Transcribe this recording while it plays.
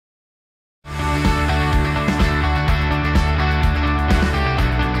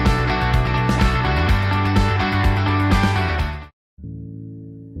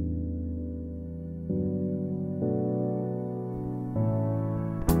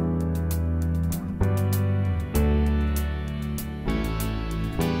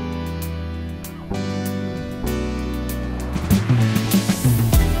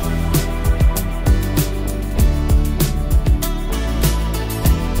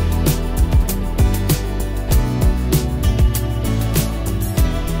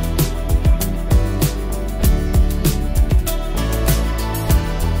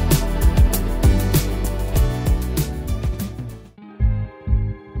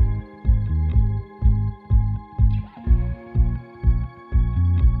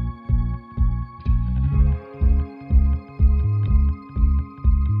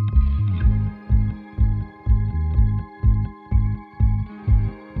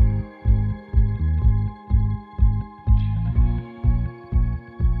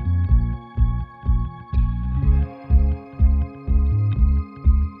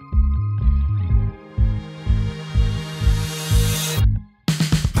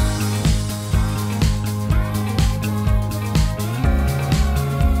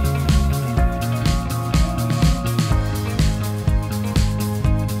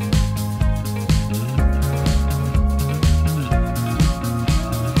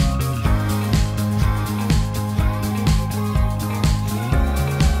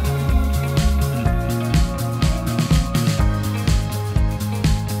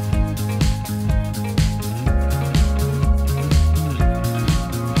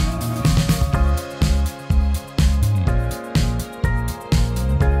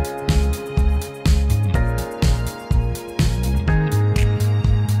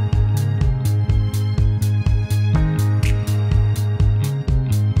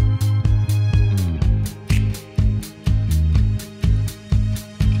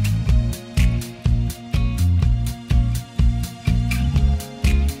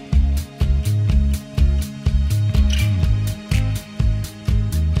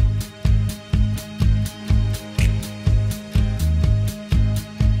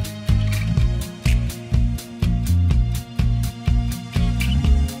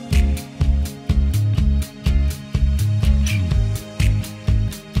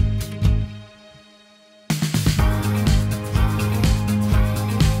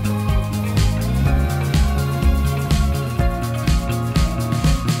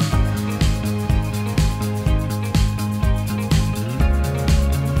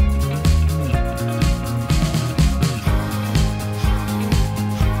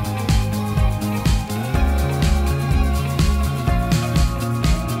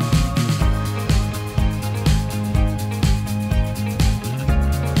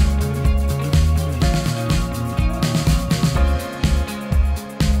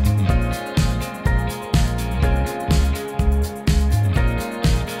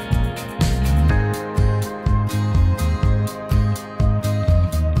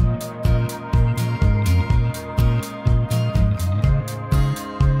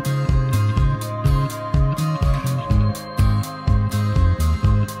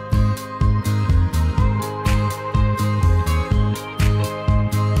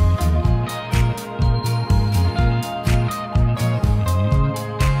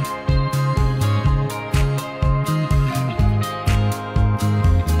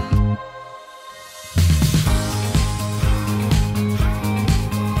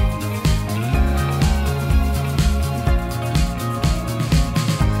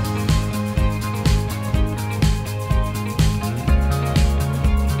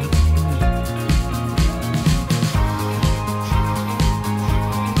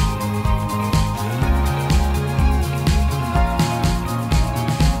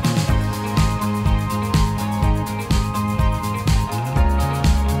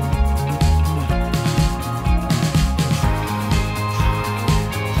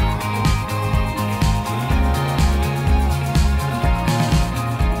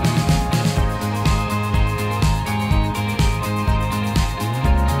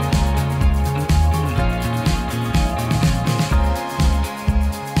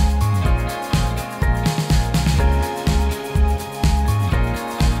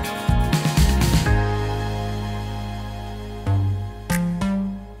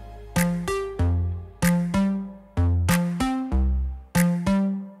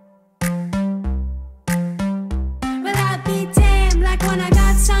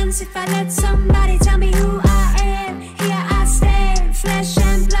chance if I let somebody tell me who I am. Here I stand, flesh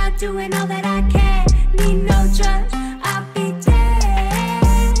and blood, doing all that I can. Need no judge, I'll be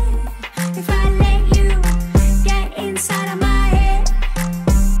dead if I let you get inside of my head.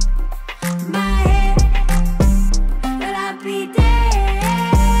 My head, but I'll be dead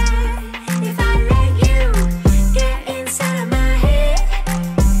if I let you get inside of my head.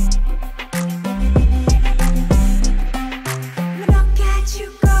 Look at you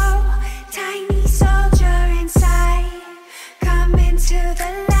go, tiny soldier inside. Come into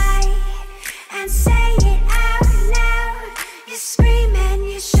the light and say it out loud. You scream and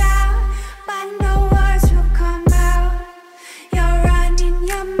you shout, but no words will come out. You're running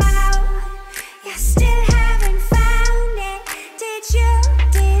your mouth, you still haven't found it. Did you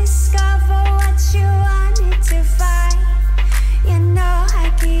discover what you wanted to find? You know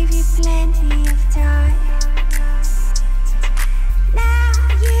I gave you plenty of time. Now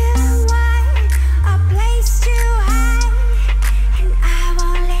you want a place to hide, and I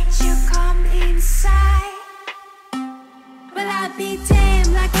won't let you come inside. Well, I'll be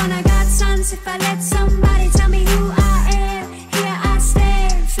damned, like when I got sons, if I let somebody tell me who I am. Here I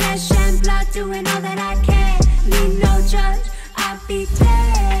stand, flesh and blood, doing all that I can. Need no judge, I'll be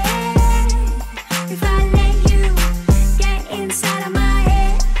dead if I let you get inside of my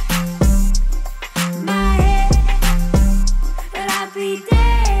head. My head, but I'll be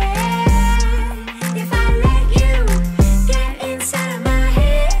dead if I let you get inside of my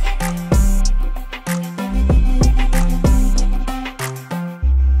head.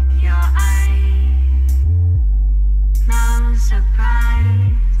 Your eyes, no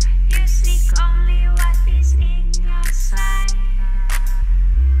surprise. You seek only what is in your sight.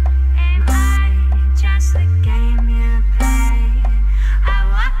 Am I just a game you play? I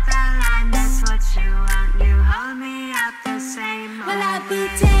walk the line, that's what you want. You hold me up the same way. Well, I'll be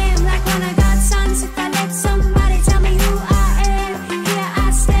damned, like when I got sons, if I let somebody tell me who I am. Here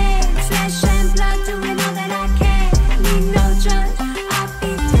I stand, flesh and blood, doing all that I can. Need no judge, I'll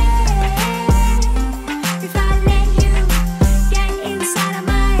be dead if I let you get inside of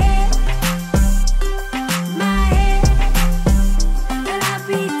my head. My head, but I'll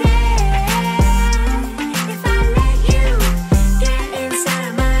be dead if I let you get inside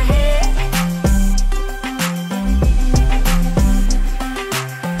of my head.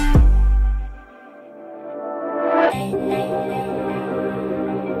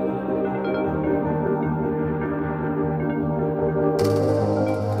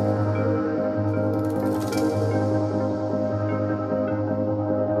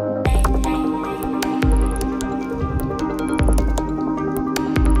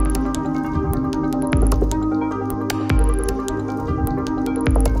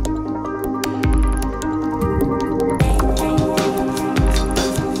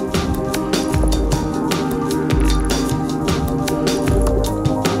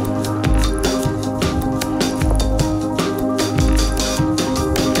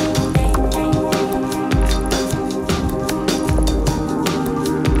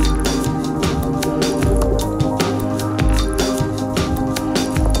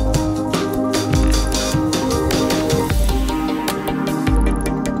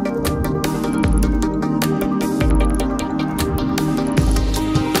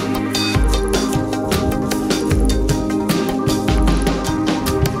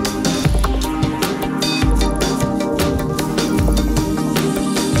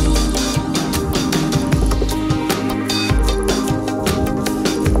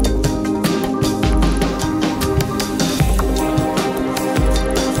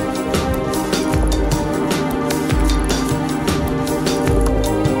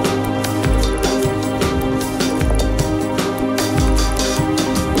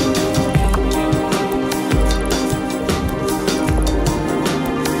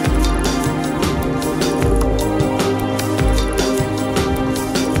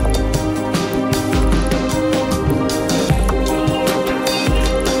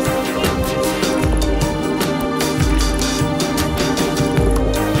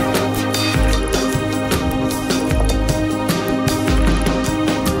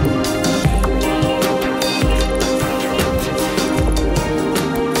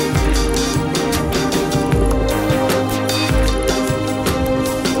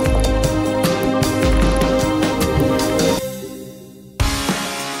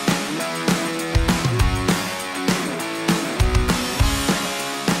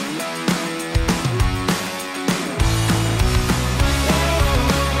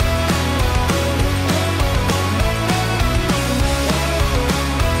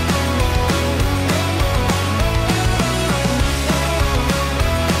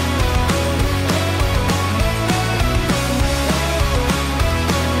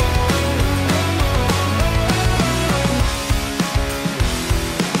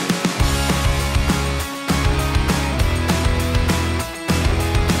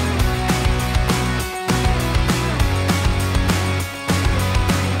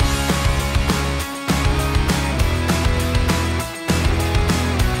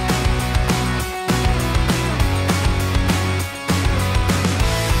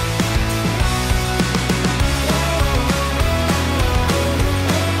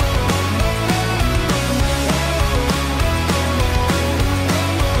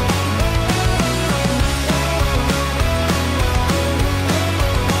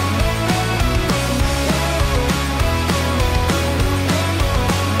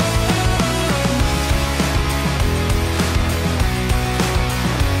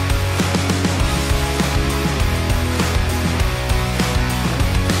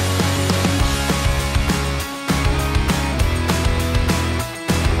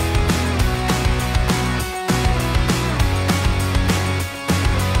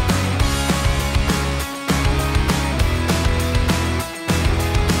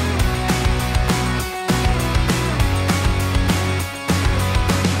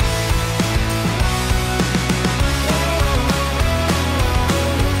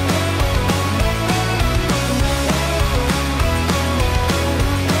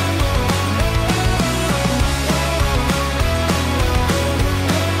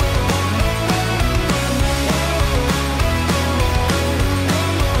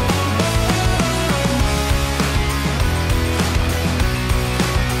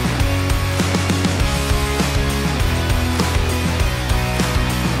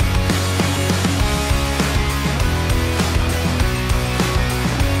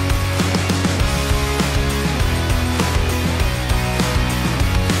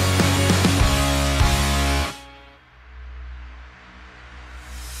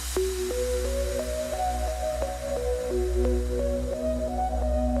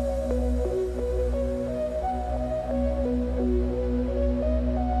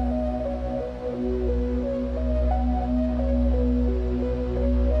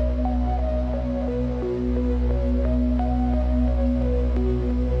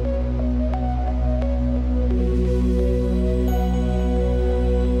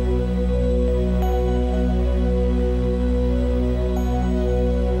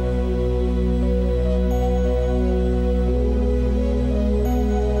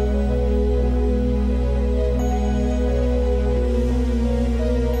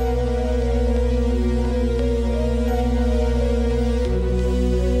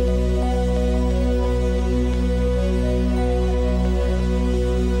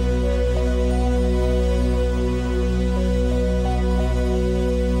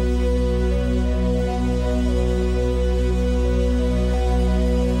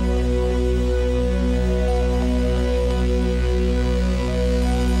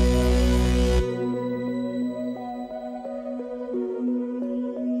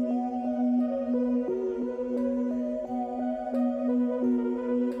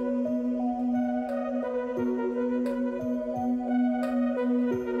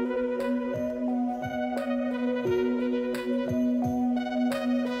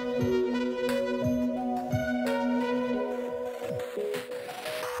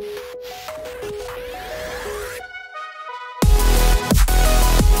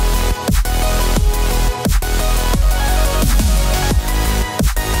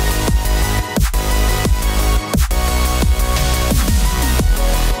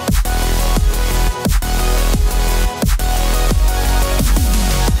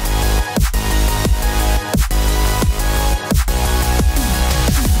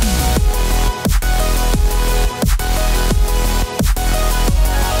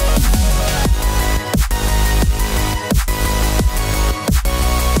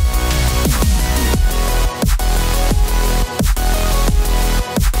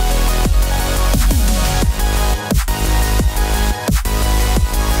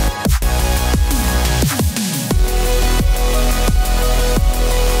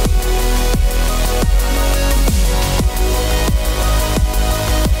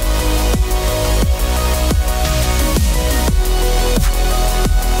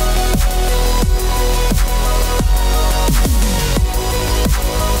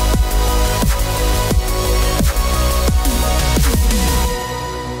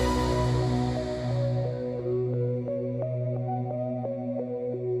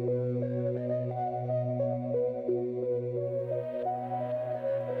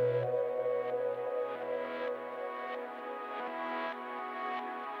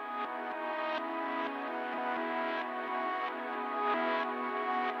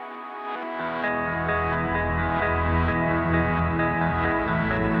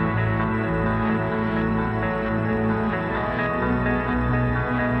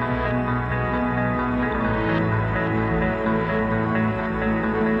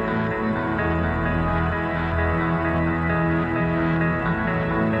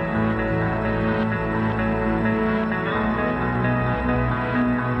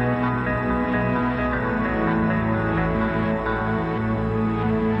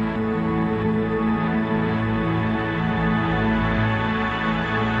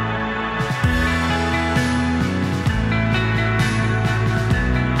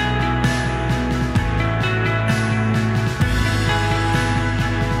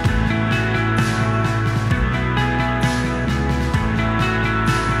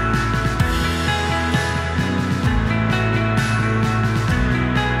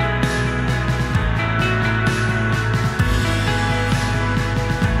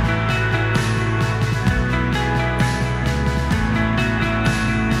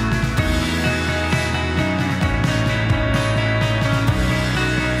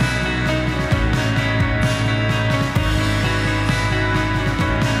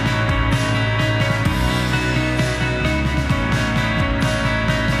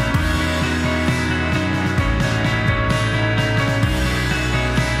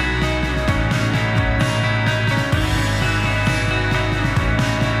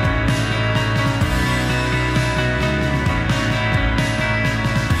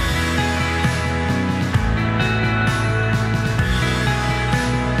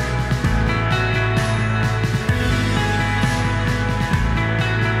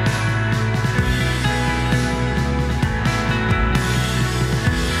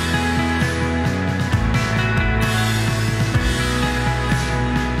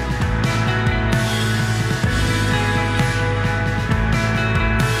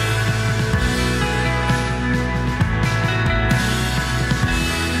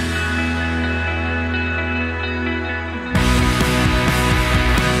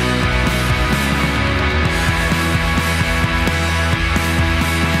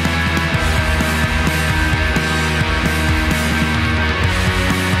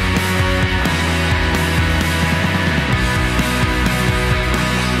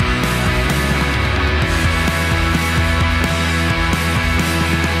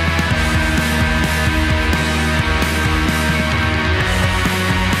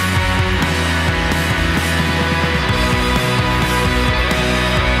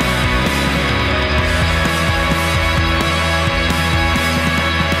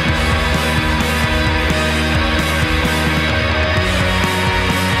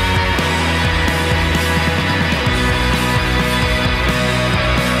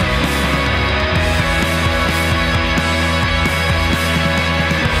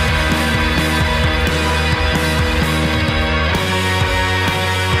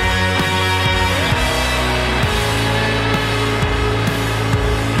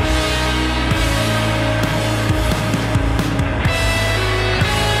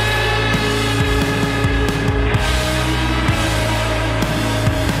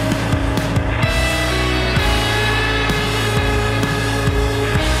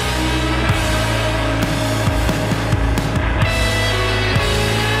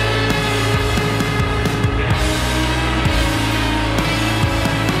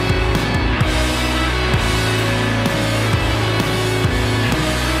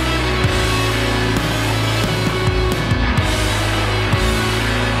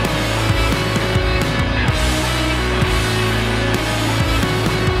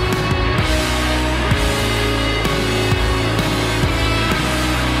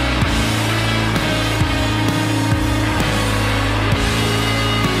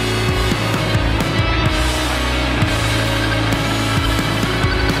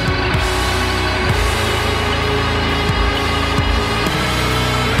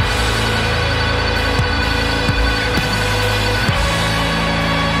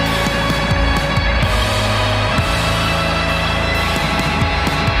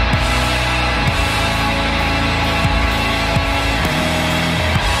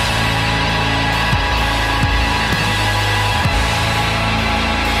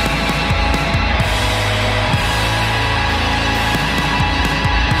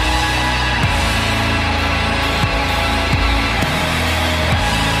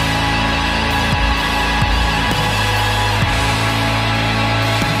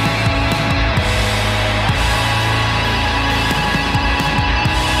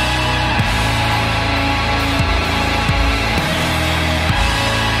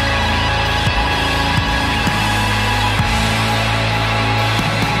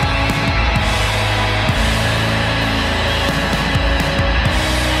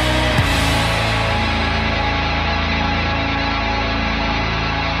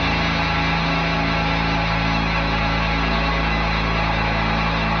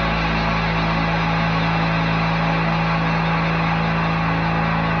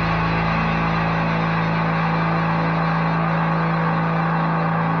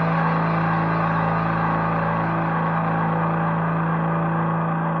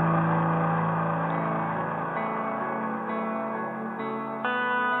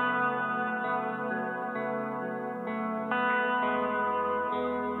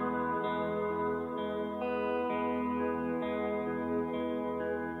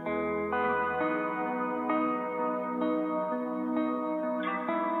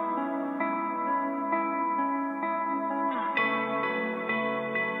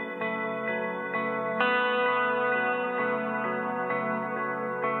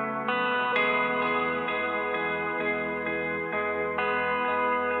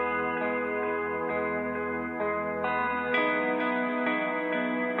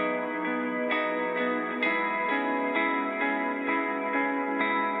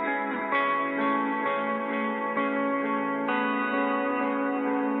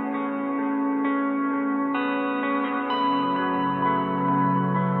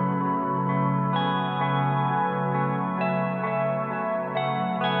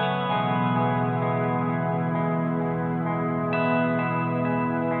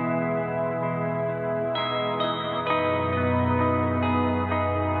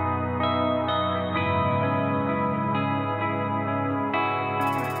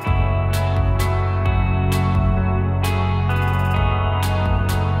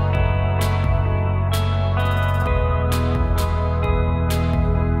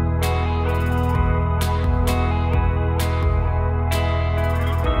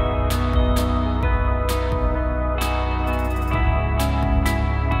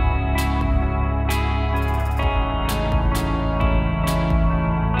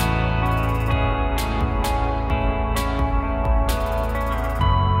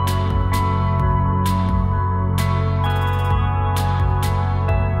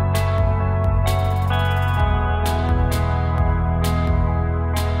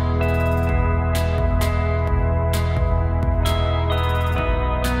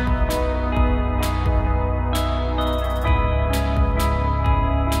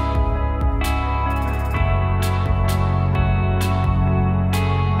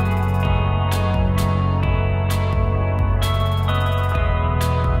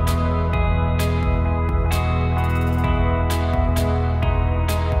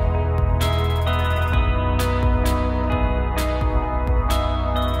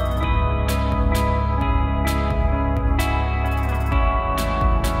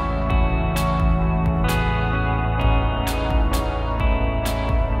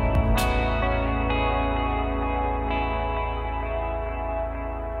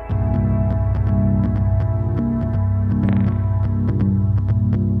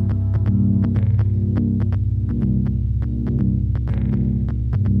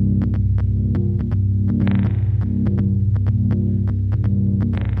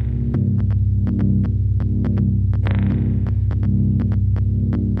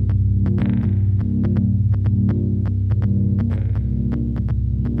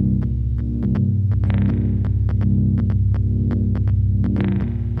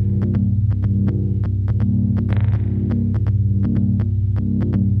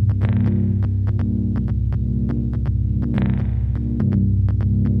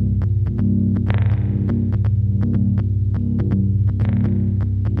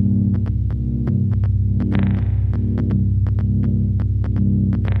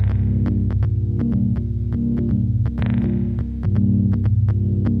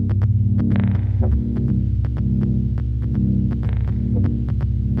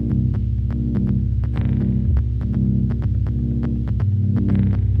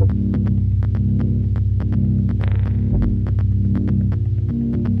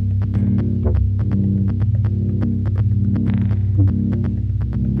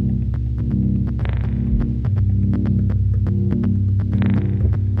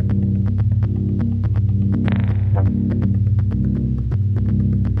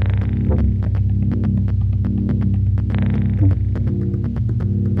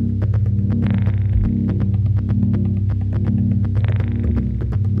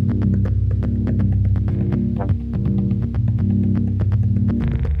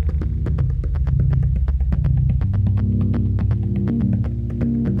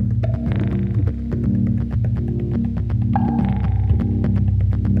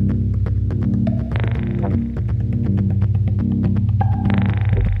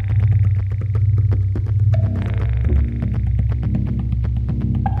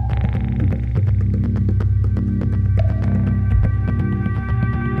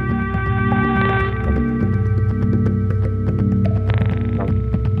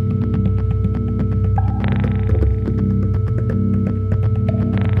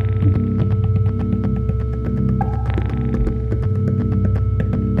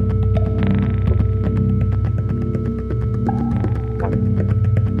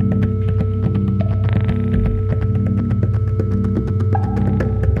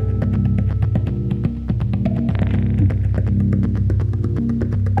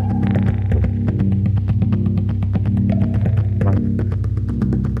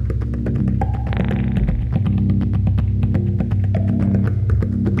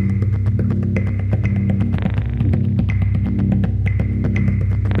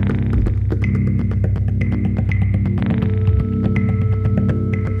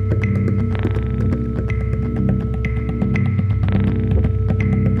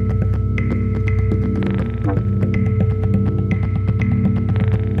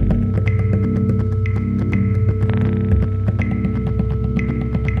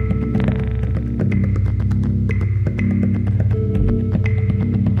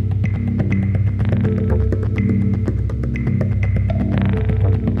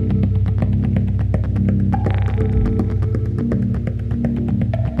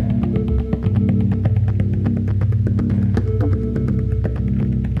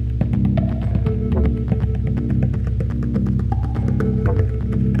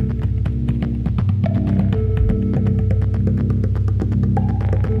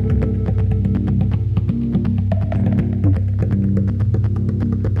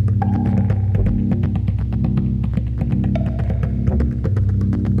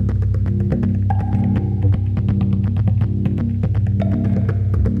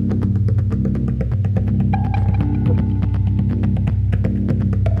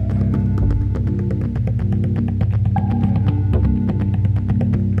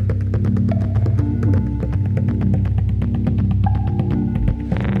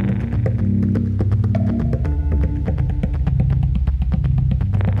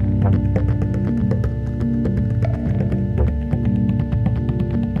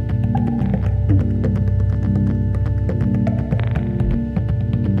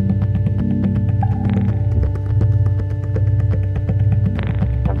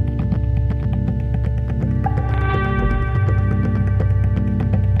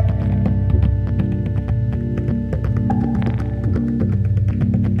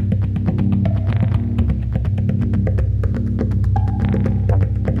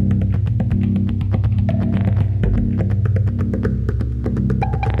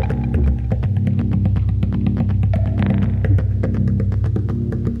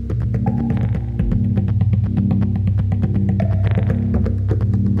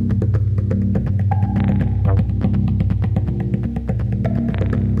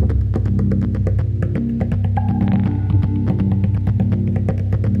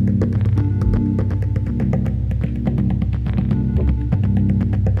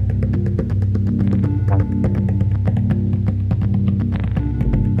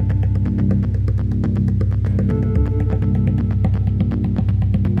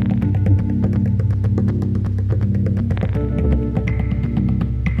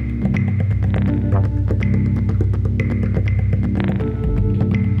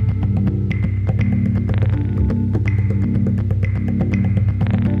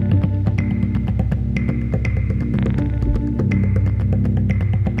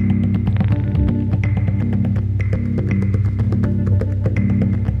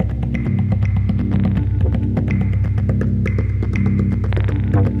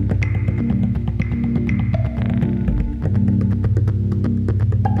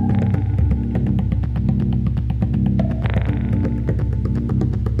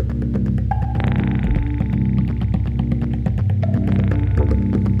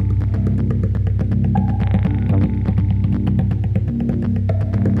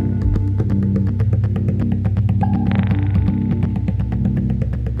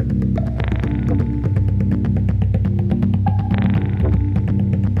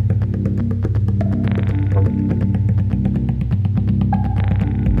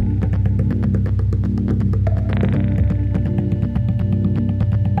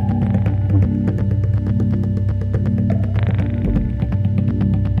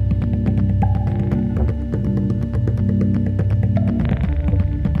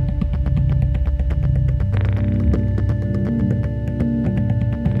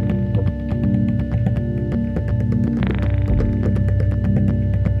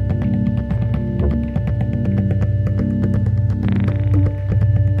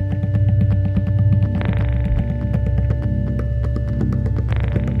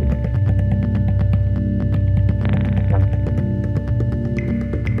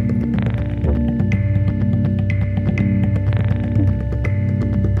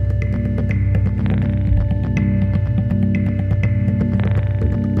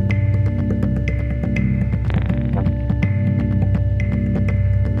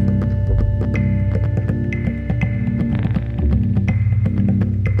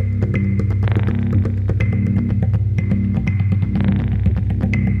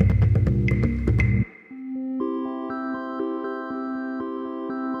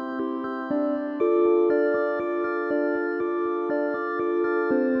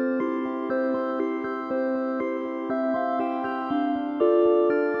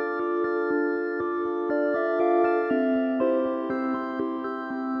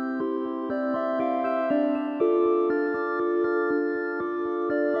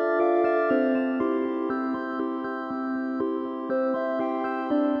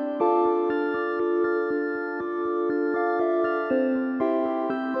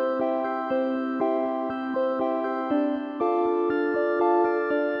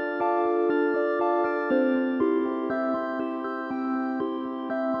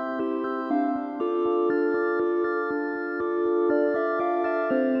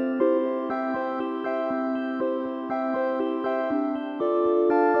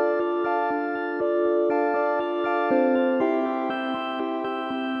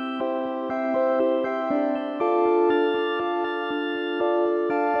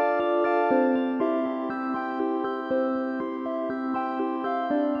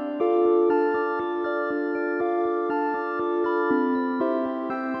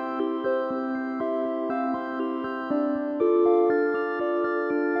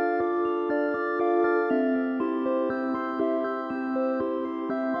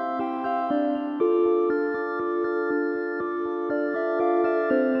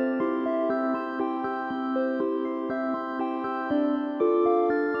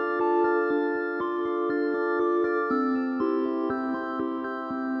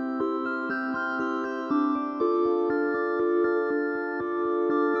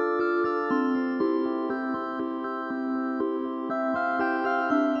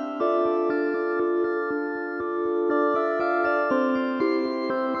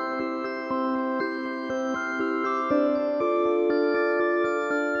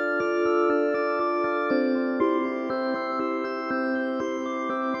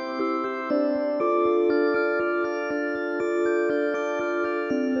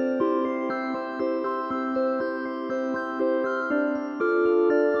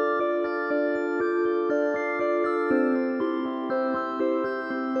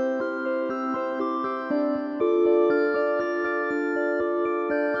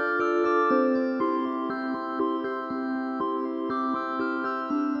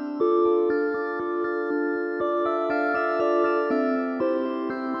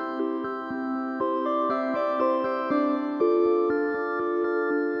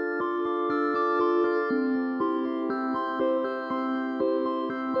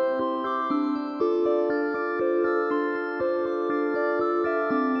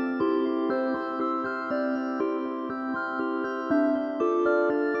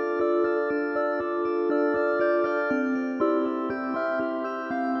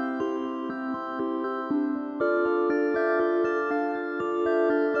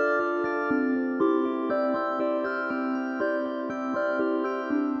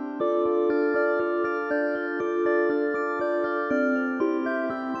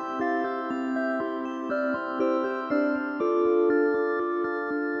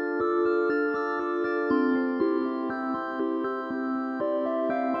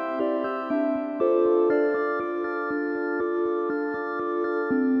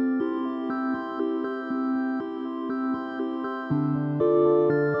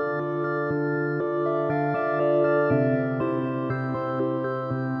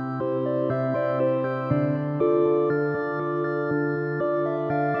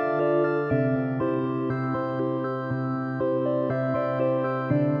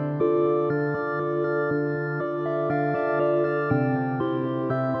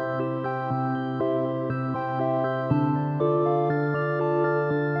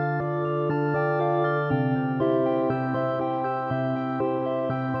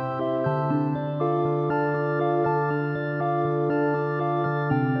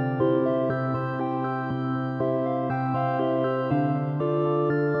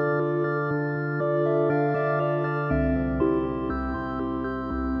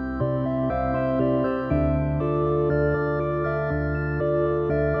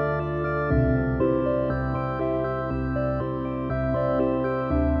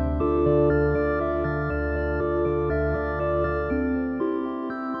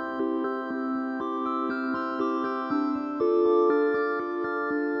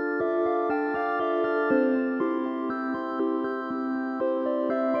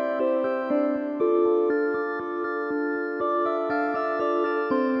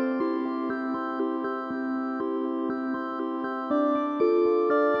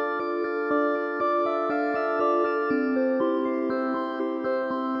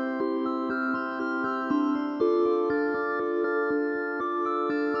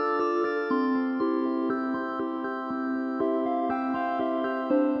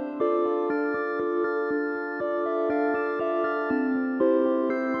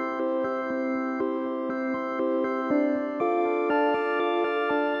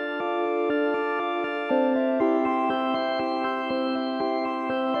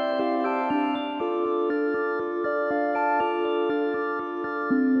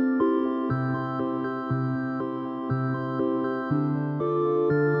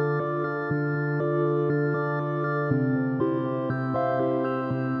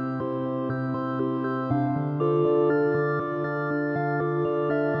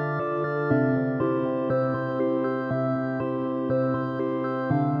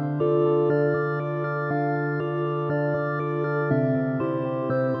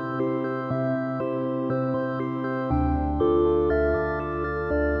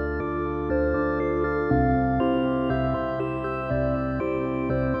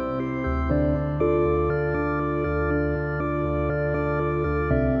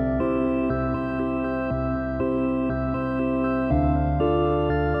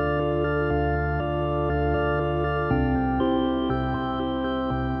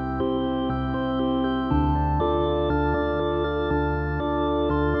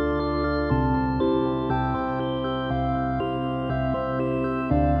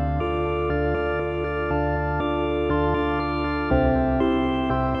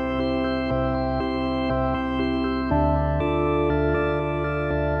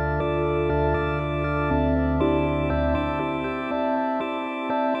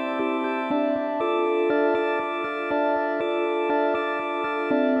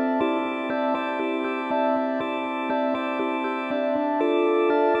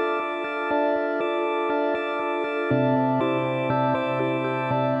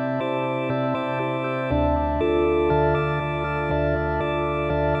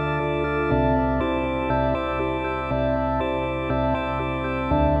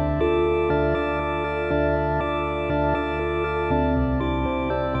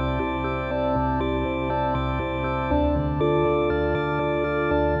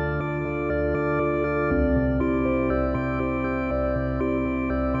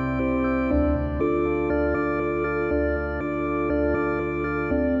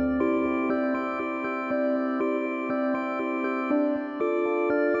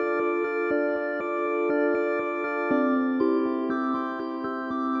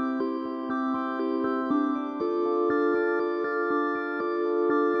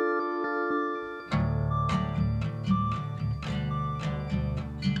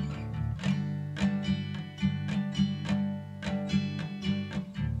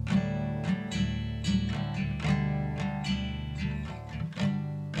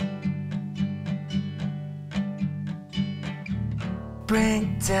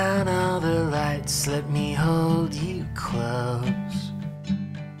 Bring down all the lights, let me hold you close.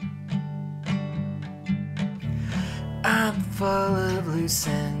 I'm full of loose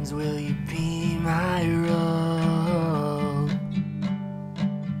ends, will you be my rope?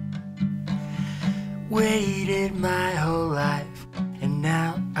 Waited my whole life, and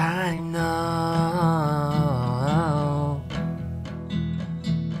now I know.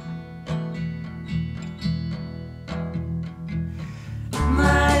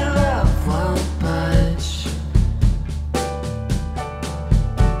 My love won't budge.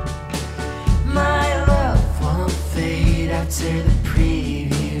 My love won't fade after the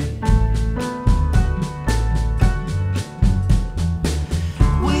preview.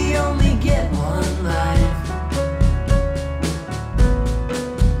 We only get one life.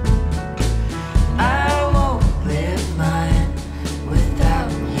 I won't live mine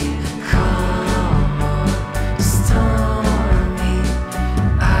without you. Come on, stormy.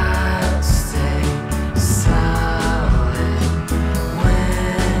 I'll stay solid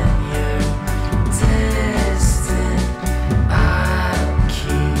when you're distant. I'll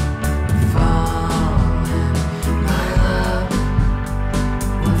keep falling. My love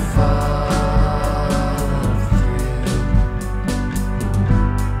will follow through.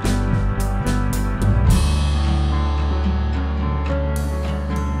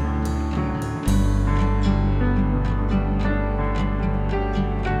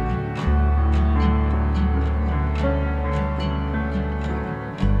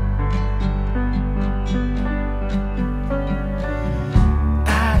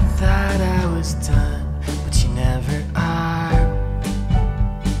 I thought I was done, but you never are.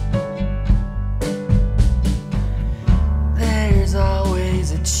 There's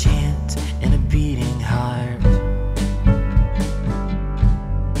always a chant and a beating heart.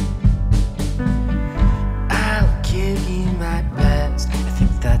 I'll give you my best, I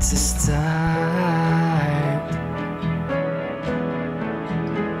think that's a start.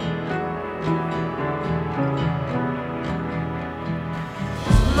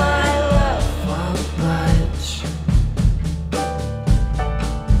 My love won't budge.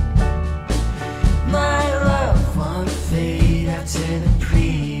 My love won't fade after the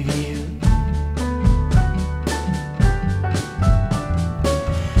preview.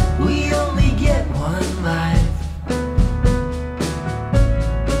 We only get one life.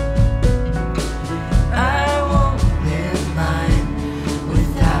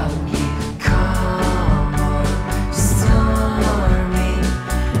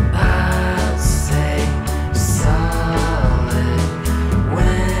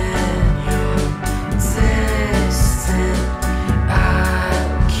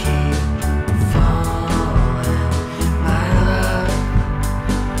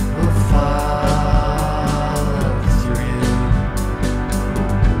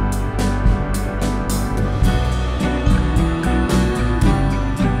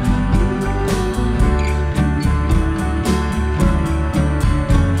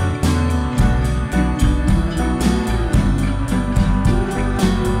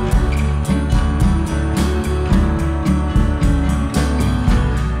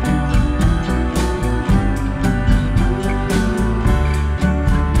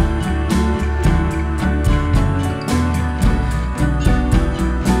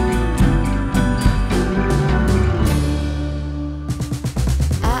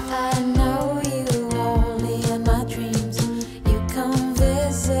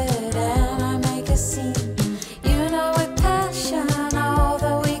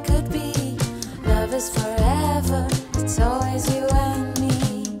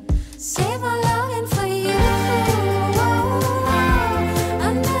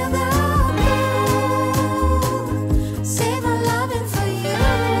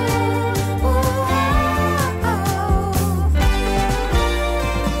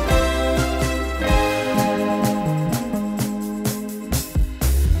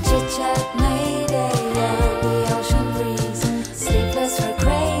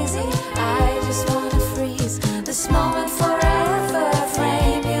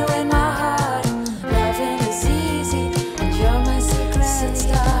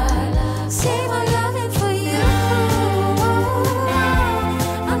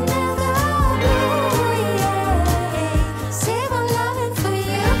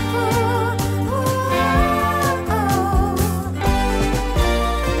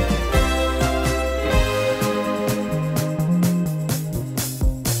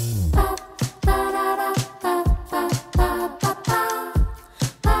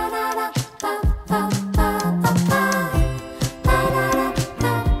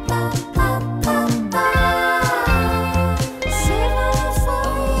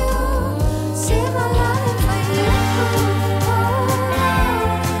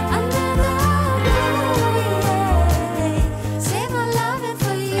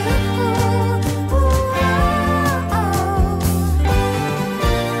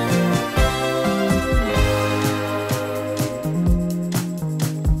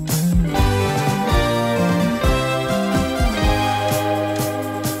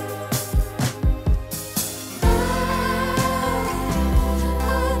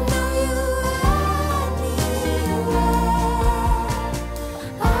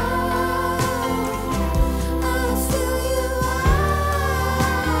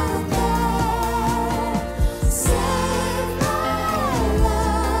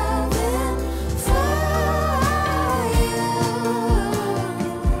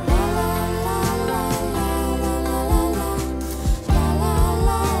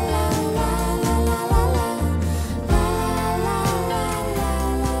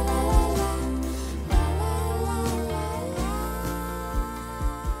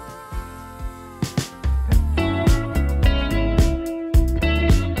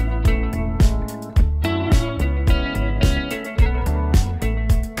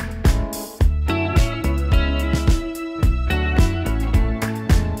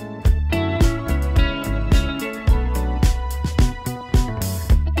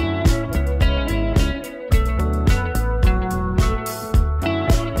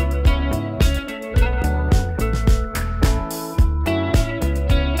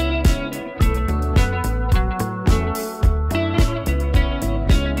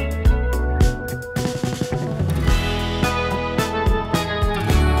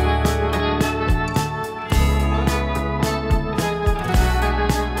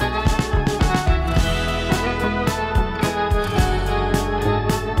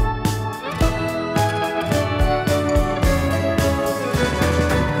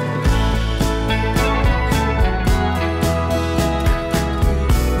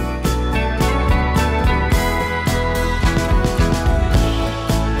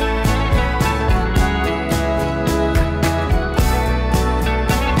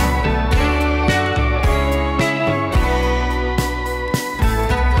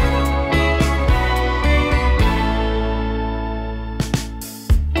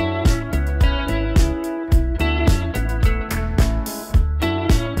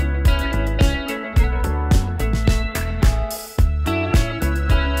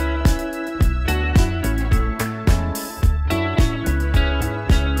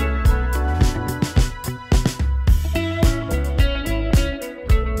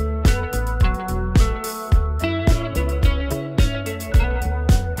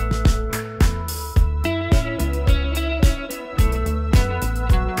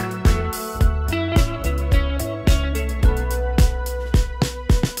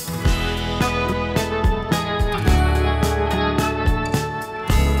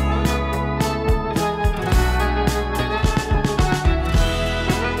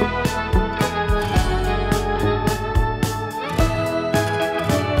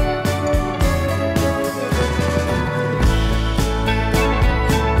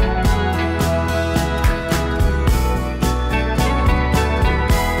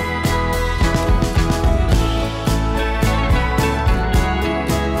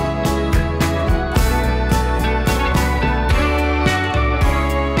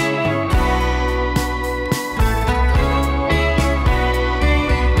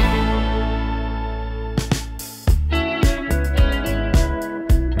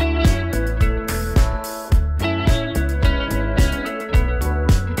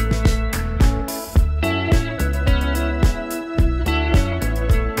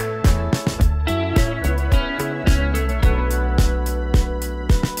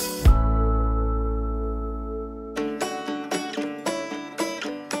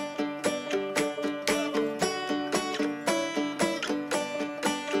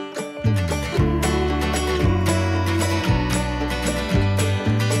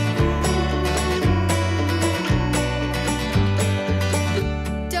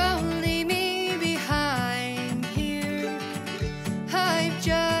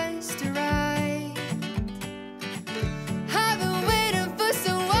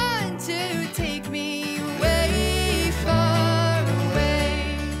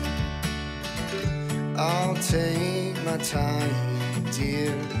 time,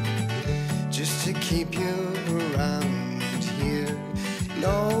 dear, just to keep you around here.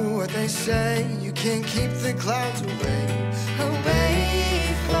 Know what they say, you can't keep the clouds away,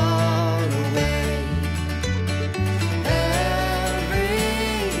 away, far away. Every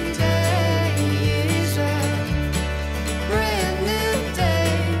day is a brand new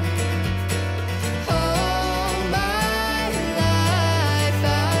day. All my life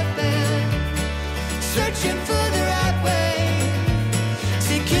I've been searching for the right way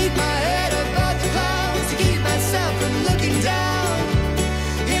to keep my head above the clouds, to keep myself from looking down.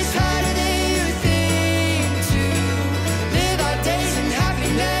 It's harder than you think to live our days in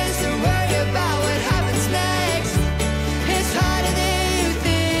happiness and worry about what happens next. It's harder than you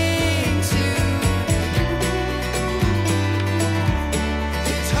think to.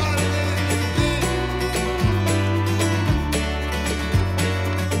 It's harder than you think.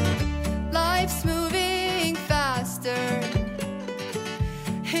 Life's moving faster.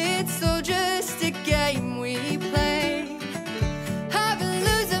 It's all just a game we play. I've been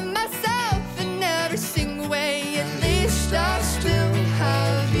losing myself in every single way. At least I still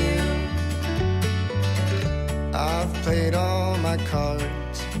have you. I've played all my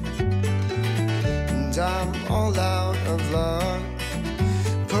cards, and I'm all out of luck.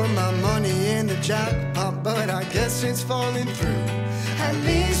 Put my money in the jackpot, but I guess it's falling through. At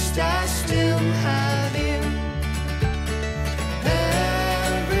least I still have you.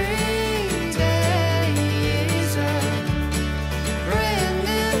 Every day is a brand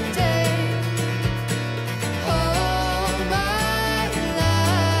new day. All my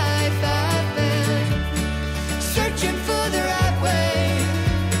life I've been searching for the right way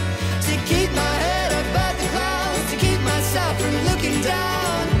to keep my head above the clouds, to keep myself from looking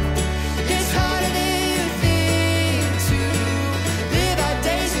down. It's harder than you think to live our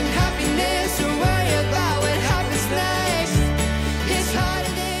days in happiness or worry about what happens next. It's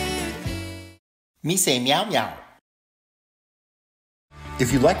harder than you think. Me say meow meow.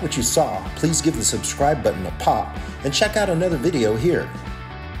 If you like what you saw, please give the subscribe button a pop and check out another video here.